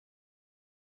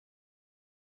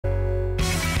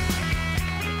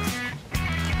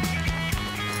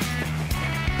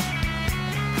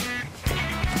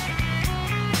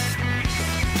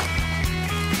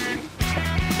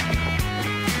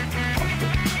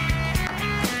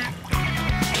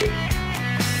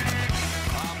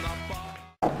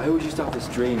always used to have this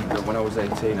dream that when I was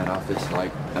 18 I'd have this,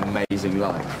 like, amazing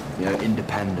life, you know,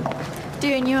 independent.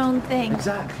 Doing your own thing.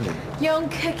 Exactly. Your own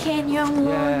cooking, your own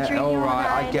laundry, yeah, all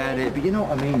right, I get it, but you know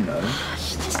what I mean, though?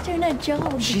 She's just doing her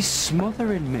job. She's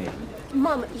smothering me.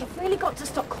 Mum, you've really got to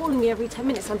stop calling me every 10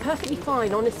 minutes. I'm perfectly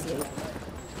fine, honestly.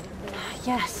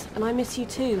 Yes, and I miss you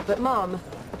too, but Mum...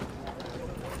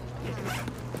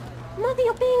 Mother,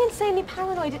 you're being insanely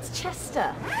paranoid. It's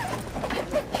Chester.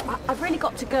 I've really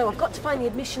got to go. I've got to find the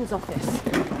admissions office.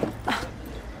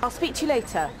 I'll speak to you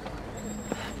later.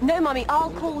 No, Mummy,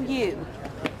 I'll call you.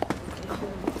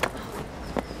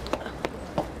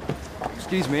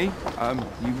 Excuse me,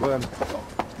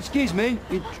 excuse me,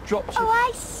 you dropped your... Oh,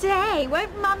 I say,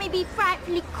 won't Mummy be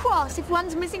frightfully cross if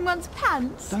one's missing one's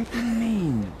pants? Don't be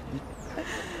mean.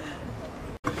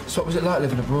 So what was it like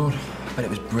living abroad? I bet it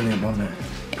was brilliant, wasn't it?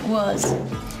 It was.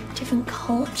 Different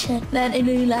culture, learned a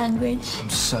new language. I'm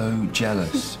so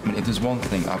jealous. I mean, if there's one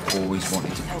thing I've always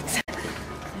wanted to...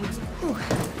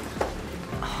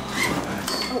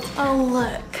 Oh,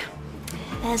 look.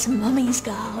 There's Mummy's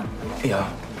gown.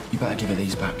 Yeah, you better give her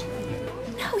these back.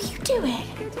 No, you do it.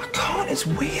 I can't, it's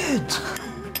weird.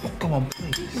 Oh, go on,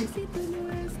 please.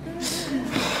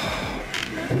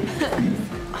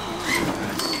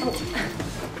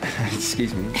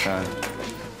 Excuse me,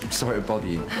 I'm sorry to bother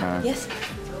you. Yes?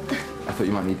 I thought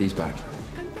you might need these back.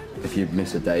 If you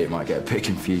miss a day, it might get a bit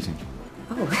confusing.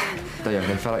 Oh. They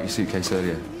fell out your suitcase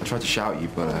earlier. I tried to shout you,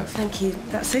 but... Thank you.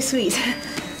 That's so sweet.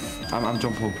 I'm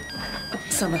John Paul.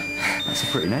 Summer. That's a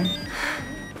pretty name.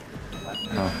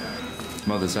 Oh,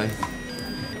 Mother's Day.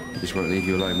 Just won't leave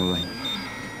you alone, will they?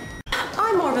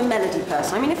 I'm more of a melody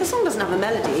person. I mean, if a song doesn't have a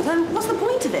melody, then what's the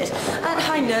point of it? And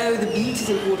I know the beat is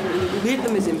important, the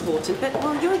rhythm is important, but,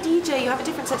 well, you're a DJ, you have a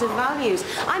different set of values.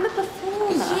 I'm a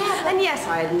performer. Yeah. And yes,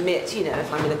 I admit, you know,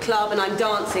 if I'm in a club and I'm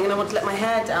dancing and I want to let my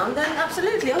hair down, then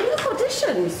absolutely, I'll look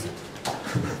auditions.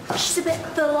 She's a bit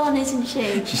full on, isn't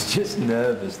she? She's just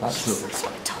nervous, that's all. She's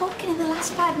sort of talking in the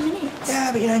last 5 minutes.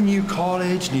 Yeah, but you know, new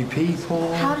college, new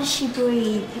people. How does she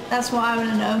breathe? That's what I want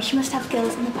to know. She must have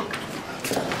girls in the background.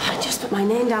 I just put my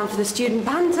name down for the student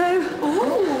banto.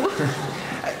 Ooh.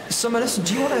 Summer, listen,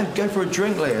 do you want to go for a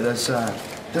drink later? There's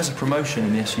a promotion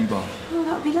in the SU bar. Oh,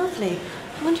 that would be lovely.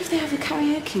 I wonder if they have a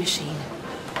karaoke machine.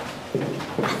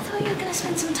 I thought you were going to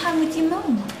spend some time with your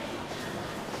mum.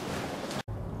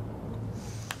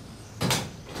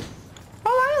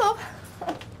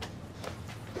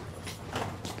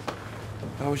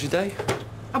 How was your day?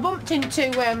 I bumped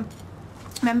into,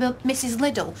 remember Mrs.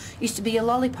 Liddell? Used to be a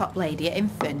lollipop lady at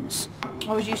Infants. I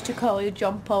always used to call you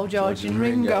John, Paul, George and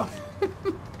Ringo. Do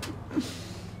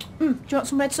you want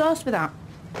some red sauce with that?